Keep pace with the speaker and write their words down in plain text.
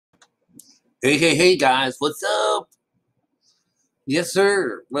Hey, hey, hey, guys, what's up? Yes,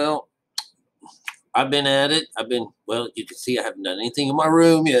 sir. Well, I've been at it. Well, you can see I haven't done anything in my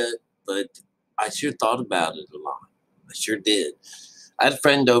room yet, but I sure thought about it a lot. I sure did. I had a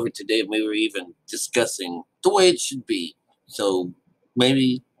friend over today, and we were even discussing the way it should be. So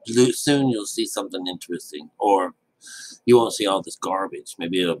maybe soon you'll see something interesting, or you won't see all this garbage.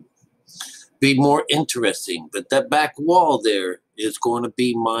 Maybe it'll be more interesting. But that back wall there is going to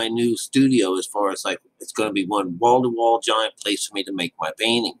be my new studio as far as like it's going to be one wall to wall giant place for me to make my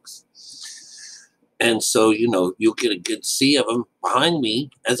paintings. And so, you'll get a good see of them behind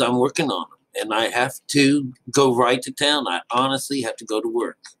me as I'm working on them. And I have to go right to town. I honestly have to go to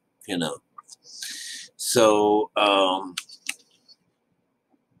work, you know. So,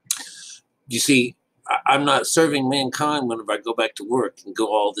 you see, I'm not serving mankind whenever I go back to work and go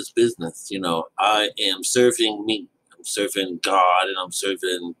all this business. I am serving me. I'm serving God, and I'm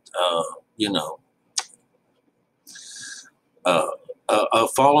serving, you know, uh, a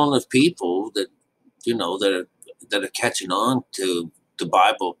following of people that that are catching on to the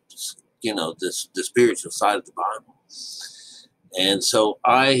Bible. The spiritual side of the Bible. And so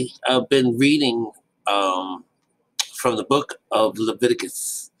I have been reading from the book of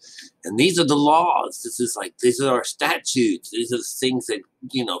Leviticus. And these are the laws. These are our statutes. These are the things that,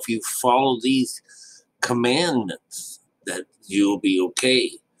 if you follow these commandments, that you'll be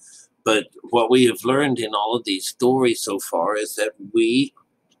okay. But what we have learned in all of these stories so far is that we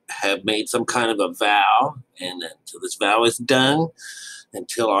have made some kind of a vow, and until this vow is done,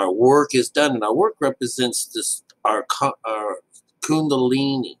 until our work is done, and our work represents our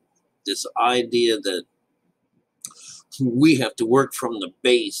kundalini, this idea that we have to work from the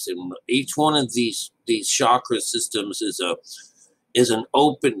base, and each one of these chakra systems is an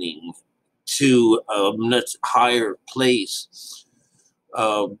opening to a much higher place,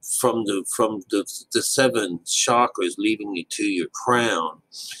 from the seven chakras leading you to your crown.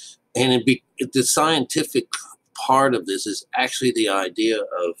 And the scientific part of this is actually the idea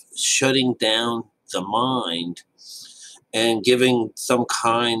of shutting down the mind and giving some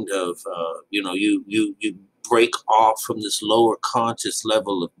kind of you break off from this lower conscious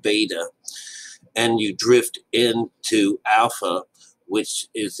level of beta, and you drift into alpha, which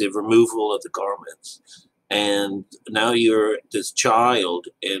is the removal of the garments. And now you're this child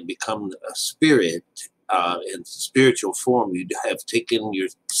and become a spirit, in spiritual form. You have taken your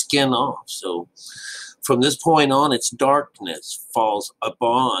skin off. So from this point on, it's darkness falls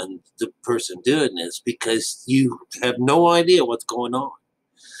upon the person doing this, because you have no idea what's going on.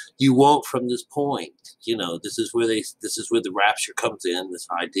 You won't from this point. This is where the rapture comes in. This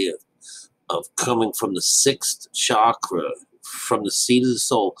idea of coming from the sixth chakra, from the seat of the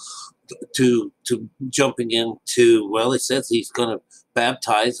soul, to jumping into, well, it says he's going to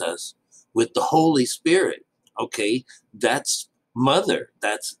baptize us with the Holy Spirit. Okay, that's mother.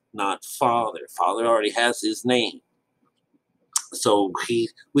 That's not father. Father already has his name. So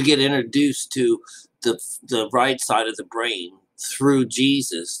we get introduced to the right side of the brain through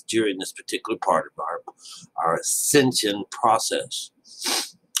Jesus during this particular part of our ascension process.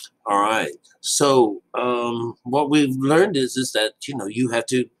 All right. So what we've learned is that you have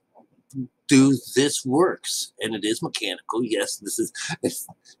to do this works, and it is mechanical. Yes,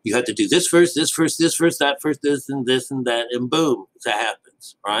 you have to do this first, that first, this and that, and boom, that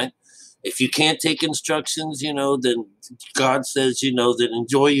happens, right? If you can't take instructions, then God says, then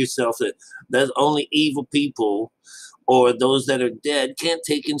enjoy yourself. That's only evil people or those that are dead can't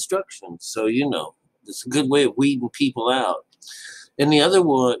take instructions. So, it's a good way of weeding people out. And the other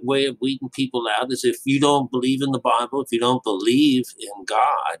way of weeding people out is if you don't believe in the Bible, if you don't believe in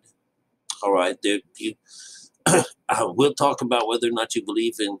God, all right, we'll talk about whether or not you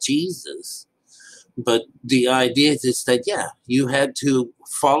believe in Jesus. But the idea is that, yeah, you had to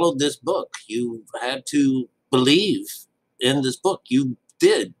follow this book. You had to believe in this book. You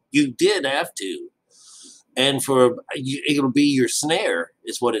did have to. And it'll be your snare,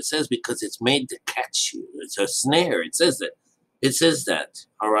 is what it says, because it's made to catch you. It's a snare. It says that.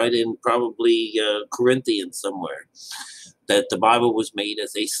 All right, in probably Corinthians somewhere, that the Bible was made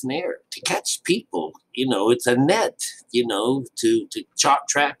as a snare to catch people. It's a net, to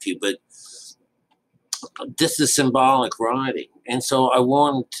trap you. But this is symbolic writing. And so I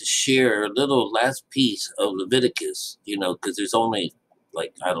wanted to share a little last piece of Leviticus, because there's only,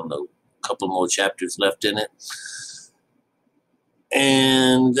 I don't know, a couple more chapters left in it.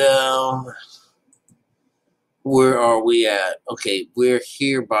 And where are we at? Okay, we're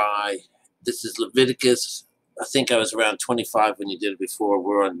here this is Leviticus. I think I was around 25 when you did it before.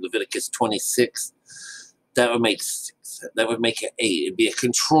 We're on Leviticus 26. That would make 6. That would make it 8. It'd be a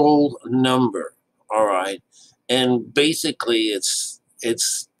control number. All right. And basically it's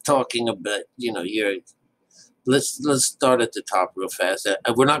talking about, you're let's start at the top real fast.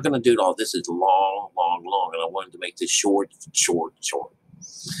 We're not going to do it all. This is long, and I wanted to make this short.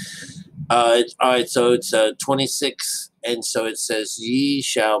 All right, so it's 26, and so it says, "Ye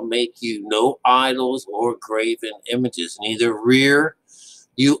shall make you no idols or graven images, neither rear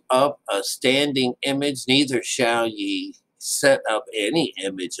you up a standing image, neither shall ye set up any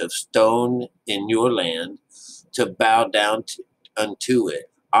image of stone in your land to bow down unto it.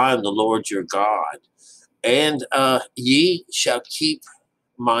 I am the Lord your God, and ye shall keep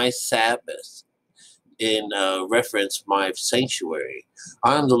my Sabbath." In reference my sanctuary.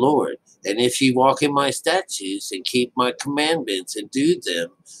 I am the Lord. And if ye walk in my statutes and keep my commandments and do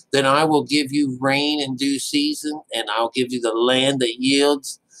them, then I will give you rain in due season, and I'll give you the land that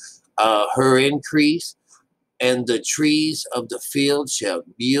yields her increase, and the trees of the field shall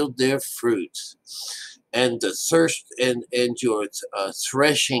yield their fruits. And the thirst and your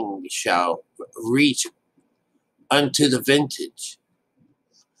threshing shall reach unto the vintage,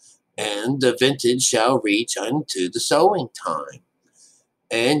 and the vintage shall reach unto the sowing time.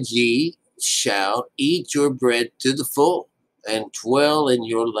 And ye shall eat your bread to the full, and dwell in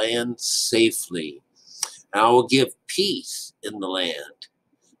your land safely. And I will give peace in the land,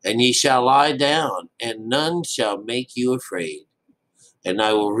 and ye shall lie down, and none shall make you afraid. And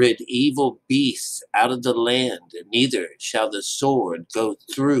I will rid evil beasts out of the land, and neither shall the sword go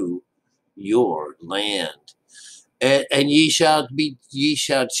through your land. And ye shall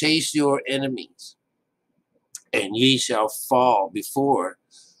chase your enemies, and ye shall fall before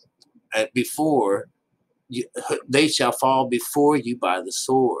you, they shall fall before you by the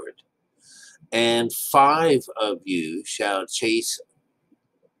sword. And 5 of you shall chase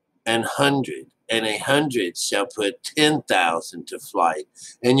 100, and 100 shall put 10,000 to flight,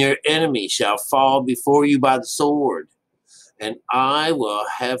 and your enemy shall fall before you by the sword. And I will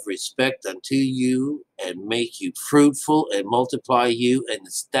have respect unto you, and make you fruitful, and multiply you, and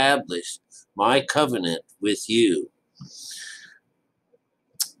establish my covenant with you.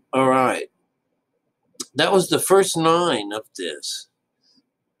 All right. That was the first 9 of this.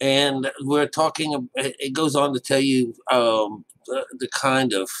 And we're talking, it goes on to tell you the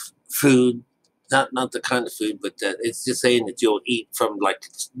kind of food, not the kind of food, but that it's just saying that you'll eat from like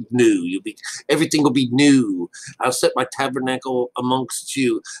new. Everything will be new. I'll set my tabernacle amongst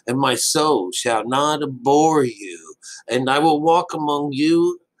you, and my soul shall not abhor you. And I will walk among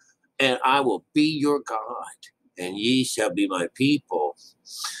you, and I will be your God, and ye shall be my people.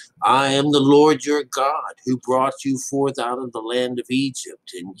 I am the Lord your God, who brought you forth out of the land of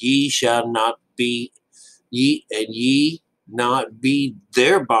Egypt, and ye shall not be ye not be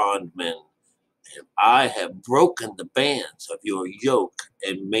their bondmen. And I have broken the bands of your yoke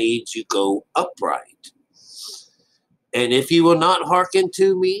and made you go upright. And if you will not hearken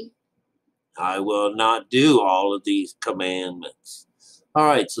to me, I will not do all of these commandments. All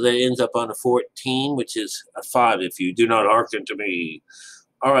right, so that ends up on a 14, which is a 5. If you do not hearken to me.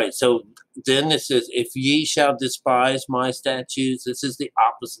 All right, so then it says, if ye shall despise my statutes, this is the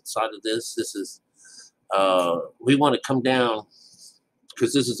opposite side of this. This is, we want to come down,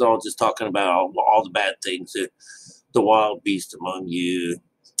 because this is all just talking about all the bad things, the wild beast among you.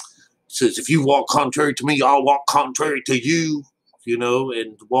 It says, if you walk contrary to me, I'll walk contrary to you,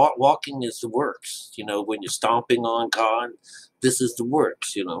 and walking is the works, when you're stomping on God, this is the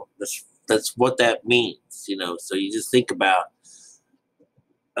works, that's what that means, so you just think about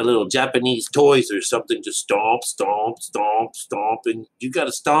a little Japanese toys or something, just stomp, stomp, stomp, stomp, and you got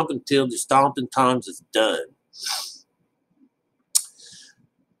to stomp until the stomping times is done.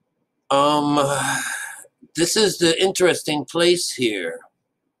 This is the interesting place here.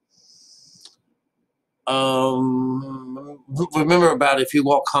 Remember about if you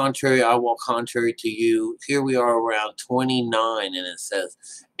walk contrary, I walk contrary to you. Here we are around 29, and it says,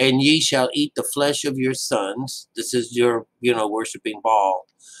 and ye shall eat the flesh of your sons. This is your, worshiping Baal.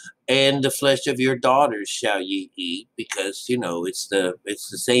 And the flesh of your daughters shall ye eat, because it's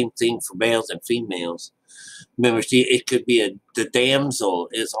the same thing for males and females. Remember, see, it could be the damsel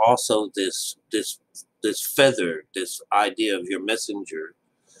is also this feather, this idea of your messenger.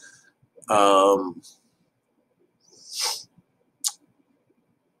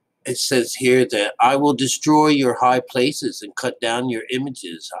 It says here that I will destroy your high places and cut down your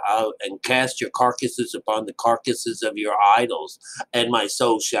images, and cast your carcasses upon the carcasses of your idols, and my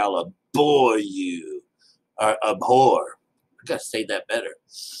soul shall abhor you, or abhor. I gotta say that better.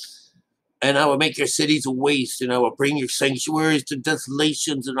 And I will make your cities a waste, and I will bring your sanctuaries to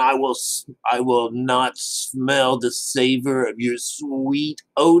desolations, and I will not smell the savor of your sweet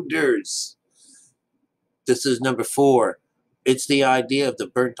odors. This is number 4. It's the idea of the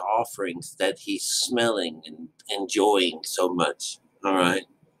burnt offerings that he's smelling and enjoying so much. All right.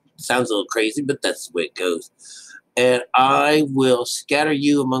 Sounds a little crazy, but that's the way it goes. And I will scatter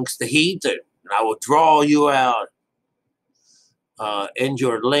you amongst the heathen, and I will draw you out. And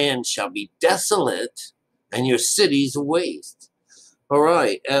your land shall be desolate, and your cities a waste. All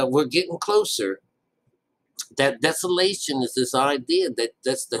right, we're getting closer. That desolation is this idea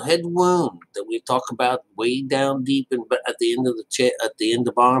that's the head wound that we talk about way down deep, and at the end of at the end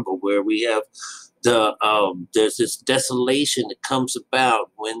of Bible, where we have there's this desolation that comes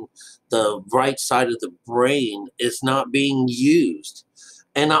about when the right side of the brain is not being used.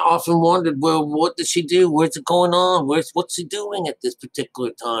 And I often wondered, well, what does she do? Where's it going on? What's she doing at this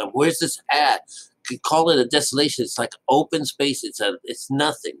particular time? Where's this at? Could call it a desolation. It's like open space. It's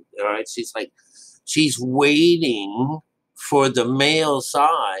nothing. All right. She's waiting for the male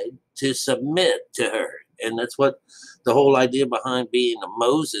side to submit to her. And that's what the whole idea behind being a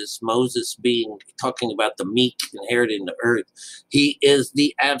Moses being talking about the meek inheriting the earth. He is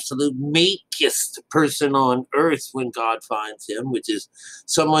the absolute meekest person on earth when God finds him, which is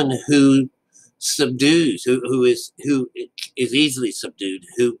someone who subdues, who is easily subdued,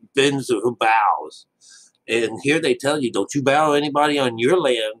 who bends or who bows. And here they tell you, don't you bow anybody on your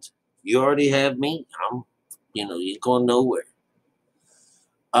land. You already have me. You're going nowhere.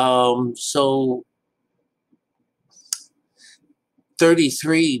 So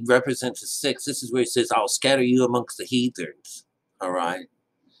 33 represents a 6. This is where it says, I'll scatter you amongst the heathens. All right.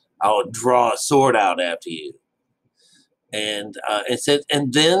 I'll draw a sword out after you. And it says,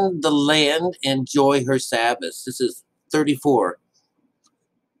 and then the land enjoy her Sabbaths. This is 34.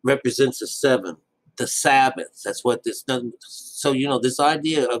 Represents a 7. The Sabbath. That's what this does. So, this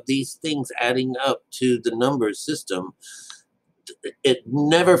idea of these things adding up to the number system, it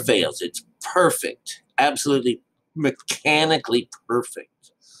never fails. It's perfect. Absolutely mechanically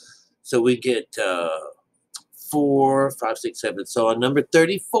perfect. So we get 4, 5, 6, 7. So on number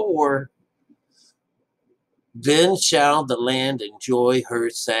 34, then shall the land enjoy her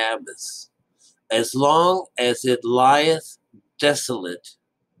Sabbaths, as long as it lieth desolate,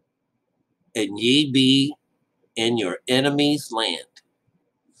 and ye be in your enemy's land.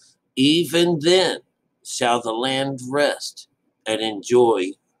 Even then shall the land rest and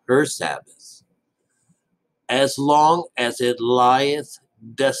enjoy her Sabbaths, as long as it lieth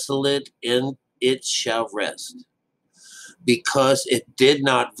desolate, in it shall rest, because it did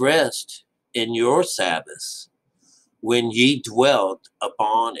not rest in your Sabbaths when ye dwelt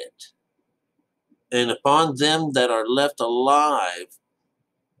upon it. And upon them that are left alive,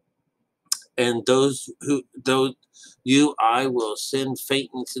 and those I will send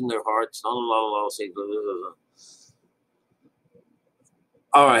faintness in their hearts.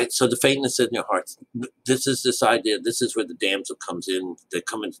 All right, so the faintness in your hearts. This is this idea. This is where the damsel comes in.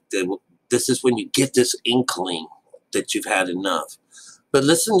 This is when you get this inkling that you've had enough. But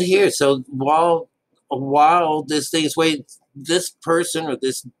listen to here. So while this thing is waiting, this person or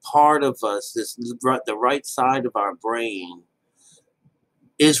this part of us, the right side of our brain,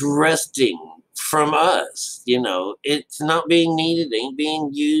 is resting from us. It's not being needed, ain't being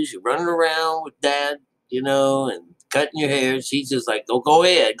used. You're running around with dad, and cutting your hair. She's just like, go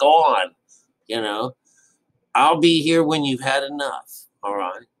ahead, go on. I'll be here when you've had enough. All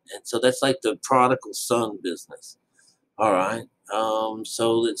right. And so that's like the prodigal son business. All right.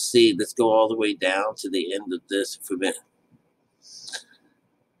 So let's see. Let's go all the way down to the end of this for a minute.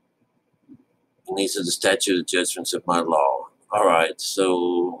 And these are the statutes and judgments of my law. All right.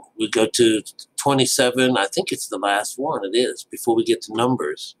 So we go to 27. I think it's the last one. It is, before we get to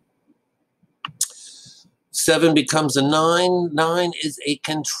Numbers. 7 becomes a 9. 9 is a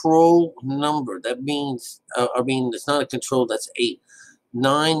control number. That means, it's not a control. That's 8.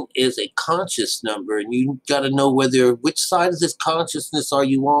 9 is a conscious number, and you got to know which side of this consciousness are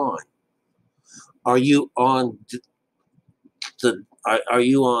you on? Are you on are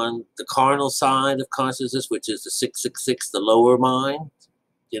you on the carnal side of consciousness, which is the 666, the lower mind,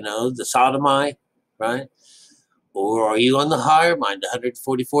 the sodomite, right? Or are you on the higher mind, the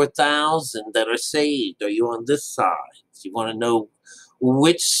 144,000 that are saved? Are you on this side? So you want to know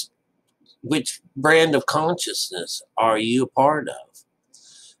which brand of consciousness are you a part of?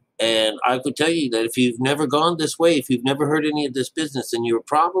 And I could tell you that if you've never gone this way, if you've never heard any of this business, then you're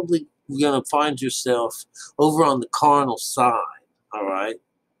probably going to find yourself over on the carnal side, all right?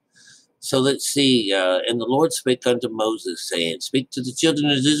 So let's see. And the Lord spake unto Moses, saying, Speak to the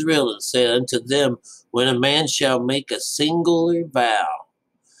children of Israel, and say unto them, When a man shall make a singular vow,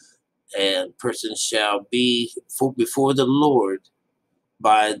 and person shall be before the Lord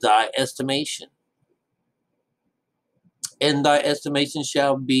by thy estimation, and thy estimation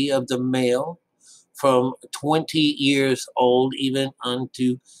shall be of the male from 20 years old even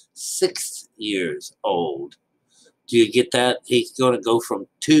unto 6 years old. Do you get that? He's going to go from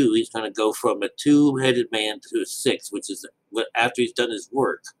 2. He's going to go from a 2-headed man to a 6, which is after he's done his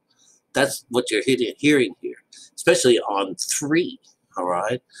work. That's what you're hearing here, especially on 3. All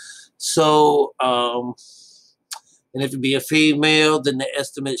right. So, and if it be a female, then the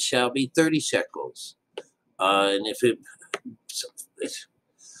estimate shall be 30 shekels. And if it,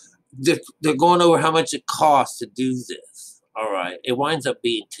 they're going over how much it costs to do this. All right. It winds up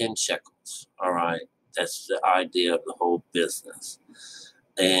being 10 shekels. All right. That's the idea of the whole business.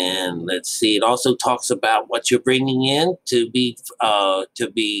 And let's see. It also talks about what you're bringing in to be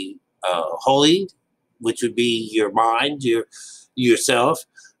holy, which would be your mind, yourself.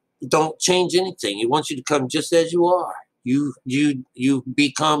 Don't change anything. He wants you to come just as you are. You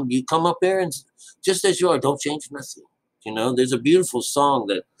come up there and just as you are. Don't change nothing. You know, there's a beautiful song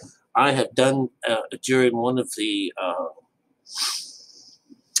that I have done during one of the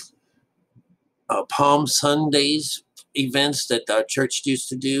Palm Sundays events that our church used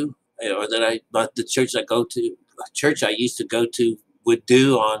to do, or that the church I used to go to would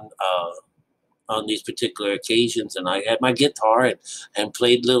do on these particular occasions. And I had my guitar and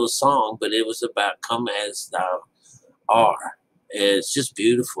played a little song, but it was about come as thou are. It's just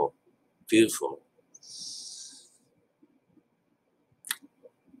beautiful, beautiful.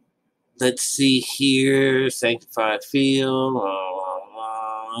 Let's see here. Sanctify field.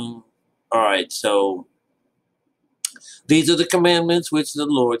 All right, so these are the commandments which the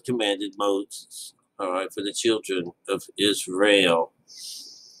Lord commanded Moses, all right, for the children of Israel.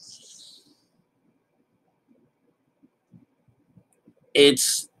 It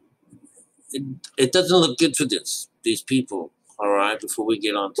doesn't look good for these people, all right, before we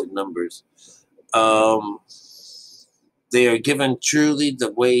get on to Numbers. They are given truly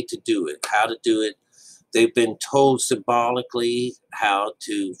the way to do it, how to do it. They've been told symbolically how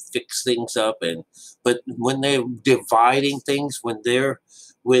to fix things up, but when they're dividing things, when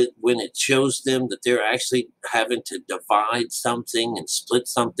it shows them that they're actually having to divide something and split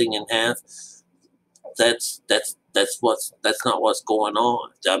something in half, that's not what's going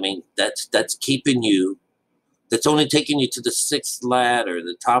on. I mean, that's keeping you. That's only taking you to the 6th ladder,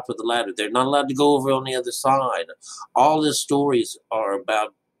 the top of the ladder. They're not allowed to go over on the other side. All the stories are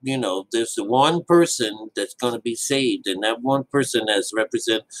about, there's the one person that's going to be saved, and that one person has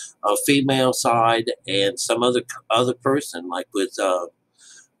represent a female side and some other person, like with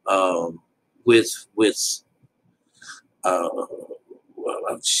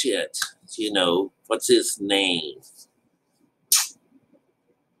shit, what's his name?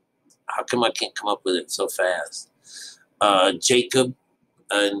 How come I can't come up with it so fast? Jacob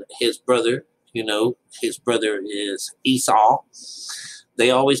and his brother, his brother is Esau. They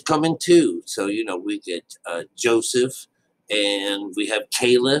always come in 2. So, we get Joseph, and we have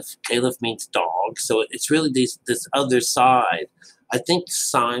Caleb. Caleb means dog. So it's really this other side. I think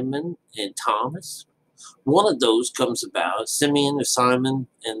Simon and Thomas, one of those comes about, Simeon or Simon.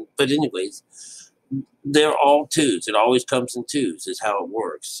 But anyways, they're all 2s. It always comes in 2s is how it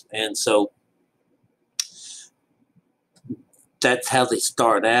works. And so that's how they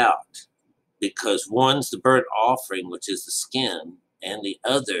start out, because one's the burnt offering, which is the skin, and the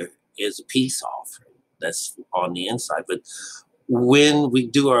other is a peace offering. That's on the inside. But when we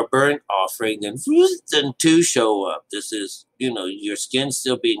do our burnt offering, then 2 show up. This is, your skin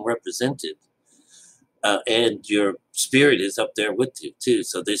still being represented. And your spirit is up there with you too.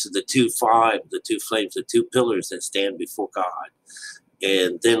 So this is the 2 flames, the 2 pillars that stand before God.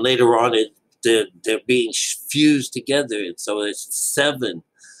 And then later on, they're being fused together. And so it's 7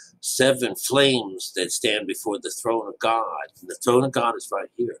 flames that stand before the throne of God. And the throne of God is right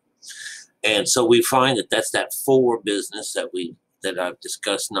here. And so we find that's that 4 business that I've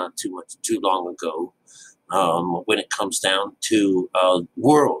discussed not too long ago, when it comes down to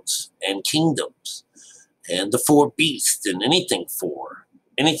worlds and kingdoms. And the 4 beasts, and anything 4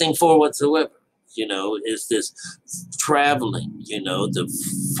 whatsoever, is this traveling, the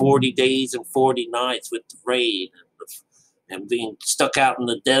 40 days and 40 nights with the rain and being stuck out in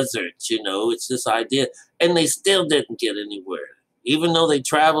the desert, it's this idea. And they still didn't get anywhere. Even though they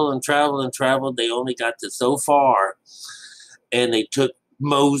traveled and traveled and traveled, they only got to so far, and they took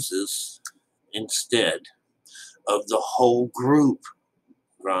Moses instead of the whole group,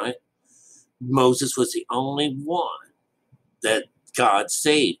 right? Moses was the only one that God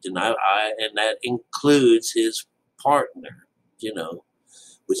saved, and and that includes his partner,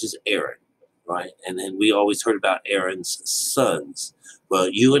 which is Aaron, right? And then we always heard about Aaron's sons. Well,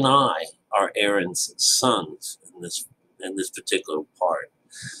 you and I are Aaron's sons in this particular part.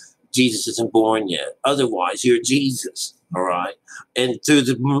 Jesus isn't born yet. Otherwise, you're Jesus, all right? And through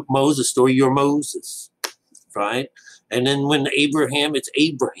the Moses story, you're Moses, right? And then when Abraham, it's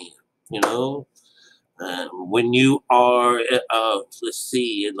Abraham, when you are, let's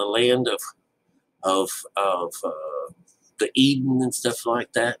see, in the land of the Eden and stuff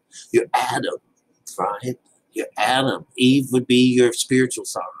like that, you're Adam, right? You're Adam. Eve would be your spiritual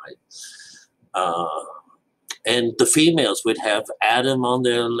side. And the females would have Adam on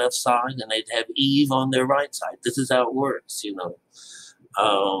their left side and they'd have Eve on their right side. This is how it works,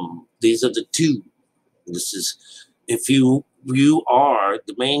 These are the two. This is, if you are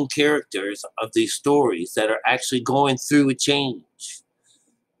the main characters of these stories that are actually going through a change,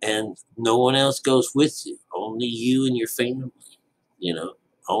 and no one else goes with you, only you and your family,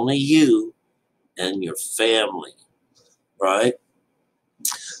 only you and your family, right?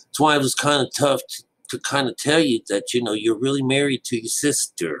 That's why it was kind of tough to kind of tell you that, you're really married to your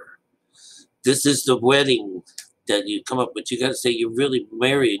sister. This is the wedding that you come up with. You got to say you're really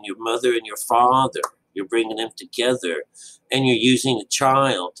marrying your mother and your father. You're bringing them together, and you're using a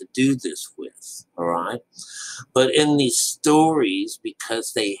child to do this with, all right? But in these stories,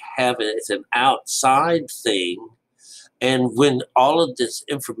 because they have it as an outside thing, and when all of this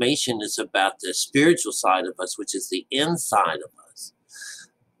information is about the spiritual side of us, which is the inside of us,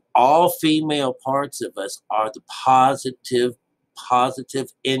 all female parts of us are the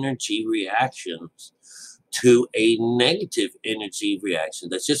positive energy reactions to a negative energy reaction.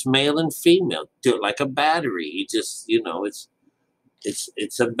 That's just male and female. Do it like a battery. You just,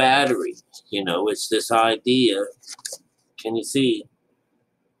 it's a battery. It's this idea. Can you see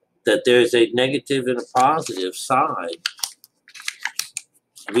that there's a negative and a positive side?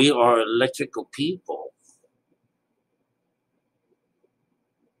 We are electrical people.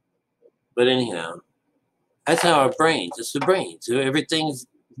 But anyhow, that's how our brains. It's the brains. Everything is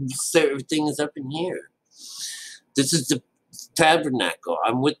up in here. This is the tabernacle.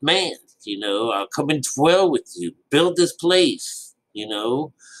 I'm with man. I'll come and dwell with you. Build this place.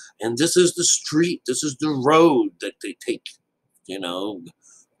 And this is the street. This is the road that they take.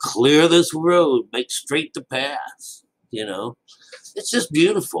 Clear this road. Make straight the path. It's just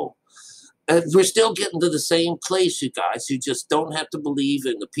beautiful. And we're still getting to the same place, you guys. You just don't have to believe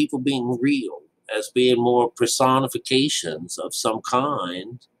in the people being real as being more personifications of some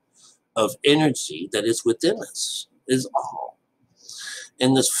kind of energy that is within us, is all.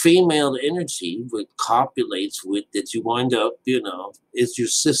 And this female energy copulates with that you wind up, is your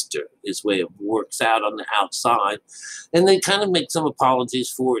sister, is way it works out on the outside. And they kind of make some apologies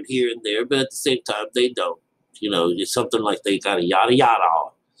for it here and there, but at the same time, they don't. It's something like they got a yada yada,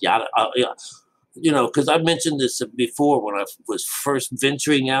 because I mentioned this before when I was first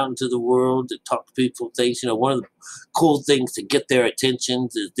venturing out into the world to talk to people. Things, one of the cool things to get their attention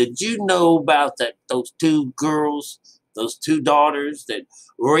is, did you know about those two girls, those two daughters that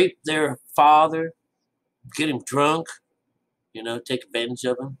raped their father, get him drunk, take advantage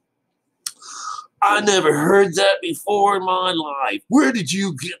of him? I never heard that before in my life. Where did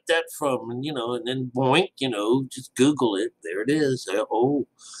you get that from? And, and then boink, just Google it. There it is. Well,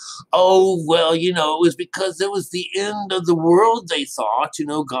 it was because it was the end of the world, they thought.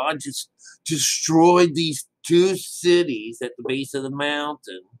 God just destroyed these two cities at the base of the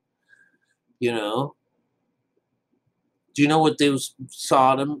mountain. Do you know what they was?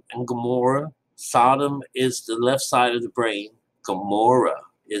 Sodom and Gomorrah? Sodom is the left side of the brain. Gomorrah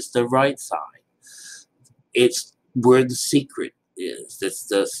is the right side. It's where the secret is. That's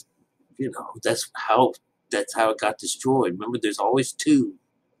how it got destroyed. Remember, there's always two.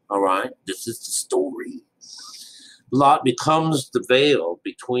 All right, this is the story. Lot becomes the veil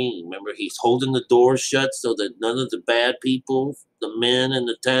between. Remember, he's holding the door shut so that none of the bad people, the men in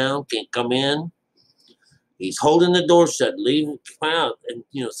the town, can come in. He's holding the door shut, leaving him out, and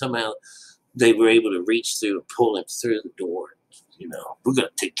somehow they were able to reach through and pull him through the door. We're gonna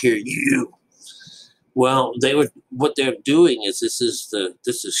take care of you. Well, what they're doing is this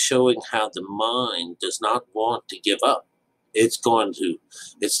is showing how the mind does not want to give up. It's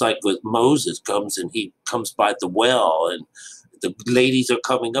like with Moses comes and he comes by the well, and the ladies are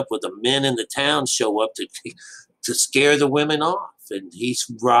coming up with the men in the town show up to scare the women off, and he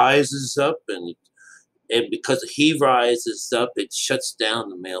rises up and And because he rises up, it shuts down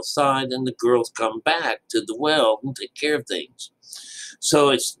the male side, and the girls come back to the well and take care of things. So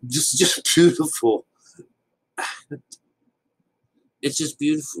it's just beautiful. It's just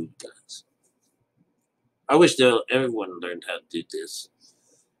beautiful, you guys. I wish everyone learned how to do this,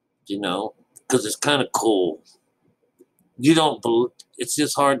 you know, because it's kind of cool. You don't believe, it's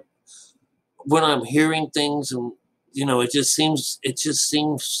just hard when I'm hearing things, and you know, it just seems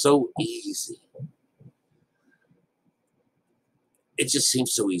so easy. It just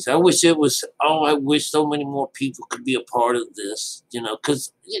seems so easy. I wish it was. Oh, I wish so many more people could be a part of this. You know,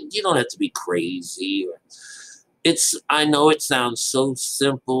 because you don't have to be crazy. I know it sounds so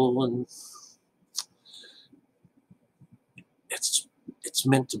simple, and it's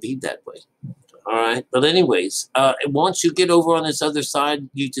meant to be that way. All right. But anyways, once you get over on this other side,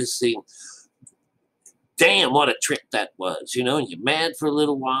 you just see, damn, what a trick that was. You know, and you're mad for a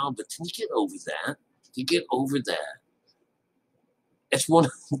little while, but then you get over that. You get over that. It's one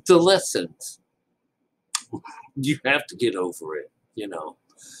of the lessons. You have to get over it, you know.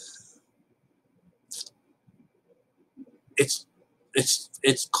 It's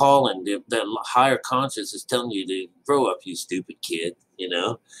calling. The higher conscious is telling you to grow up, you stupid kid, you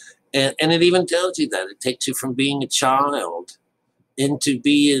know. And it even tells you that. It takes you from being a child into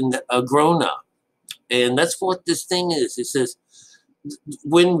being a grown-up. And that's what this thing is. It says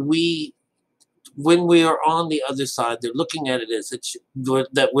when we are on the other side, they're looking at it as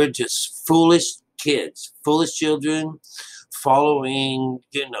that we're just foolish kids, foolish children, following,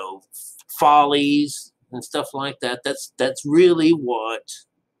 you know, follies and stuff like that. That's really what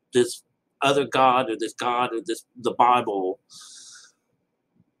this other God or the Bible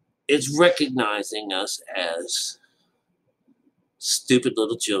is recognizing us as stupid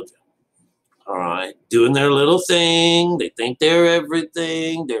little children. All right, doing their little thing. They think they're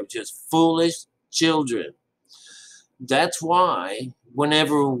everything. They're just foolish children. That's why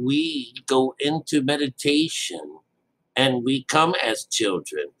whenever we go into meditation and we come as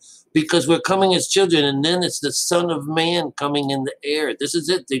children, because we're coming as children, and then it's the Son of Man coming in the air. This is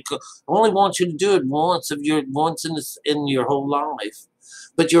it. They only want you to do it once in your whole life,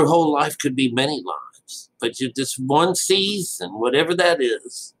 but your whole life could be many lives. But you just one season, whatever that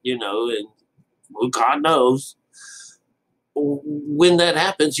is, you know, and well, God knows when that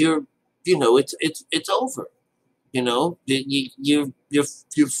happens. You know, it's over. You know, you're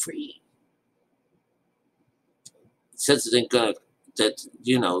free. It says it ain't gonna that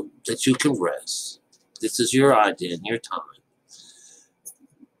you know that you can rest. This is your idea and your time.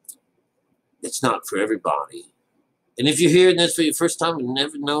 It's not for everybody. And if you're hearing this for your first time and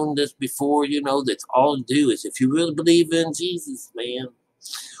never known this before, you know that's all you do is if you really believe in Jesus, man,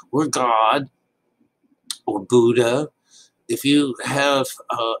 or God, or Buddha, if you have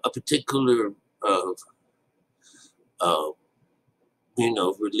a particular you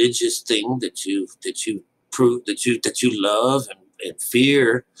know, religious thing that you prove that you love and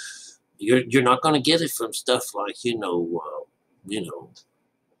fear, you're not going to get it from stuff like you know.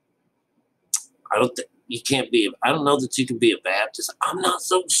 I don't think you can't be. I don't know that you can be a Baptist. I'm not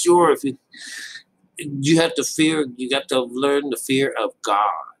so sure if you have to fear. You got to learn the fear of God,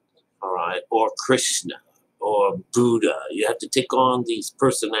 all right, or Krishna, or Buddha. You have to take on these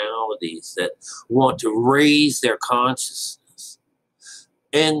personalities that want to raise their consciousness.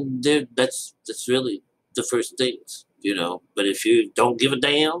 And that's really the first things, you know. But if you don't give a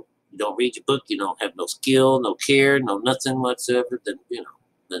damn, you don't read your book, you don't have no skill, no care, no nothing whatsoever, then, you know,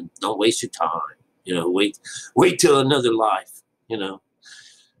 then don't waste your time. You know, wait till another life, you know,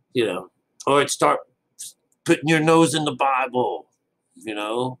 or start putting your nose in the Bible, you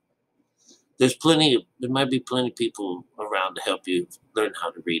know. There might be plenty of people around to help you learn how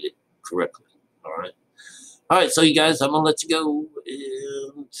to read it correctly. All right. All right, so you guys, I'm going to let you go.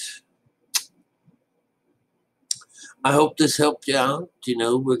 And I hope this helped you out. You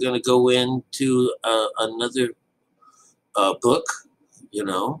know, we're going to go into another book, you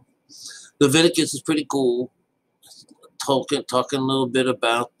know. Leviticus is pretty cool. Talking a little bit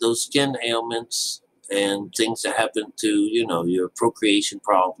about those skin ailments and things that happen to, you know, your procreation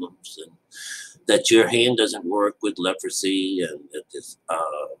problems, and that your hand doesn't work with leprosy, and that this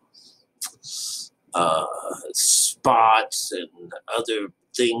spots and other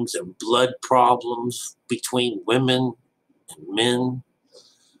things, and blood problems between women and men.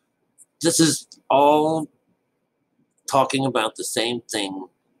 This is all talking about the same thing,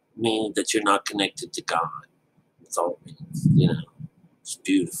 meaning that you're not connected to God. That's all it means, you know. It's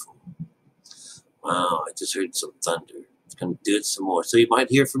beautiful. Wow, I just heard some thunder. It's going to do it some more. So you might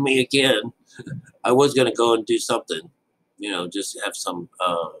hear from me again. I was going to go and do something, you know, just have some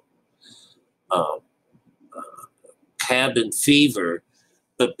cabin fever.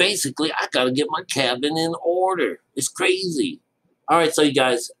 But basically, I got to get my cabin in order. It's crazy. All right, so you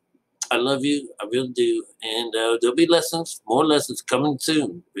guys, I love you. I really do. And there'll be lessons, more lessons coming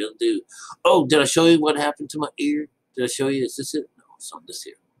soon. Really do. Oh, did I show you what happened to my ear? Did I show you? Is this it? No, it's not this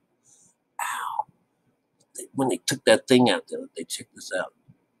here. Ow. When they took that thing out there, they checked this out.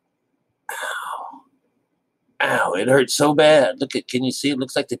 Ow. Ow, it hurt so bad. Look at, can you see? It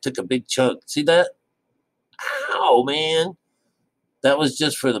looks like they took a big chunk. See that? Ow, man. That was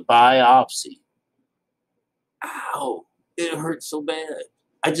just for the biopsy. Ow. It hurt so bad.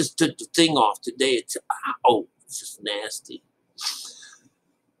 I just took the thing off today. It's, ow. It's just nasty.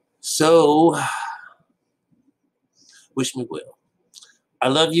 So, wish me well. I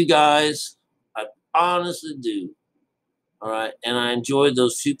love you guys. I honestly do. All right. And I enjoy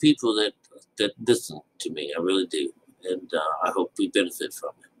those few people that listen to me. I really do. And I hope we benefit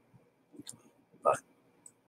from it.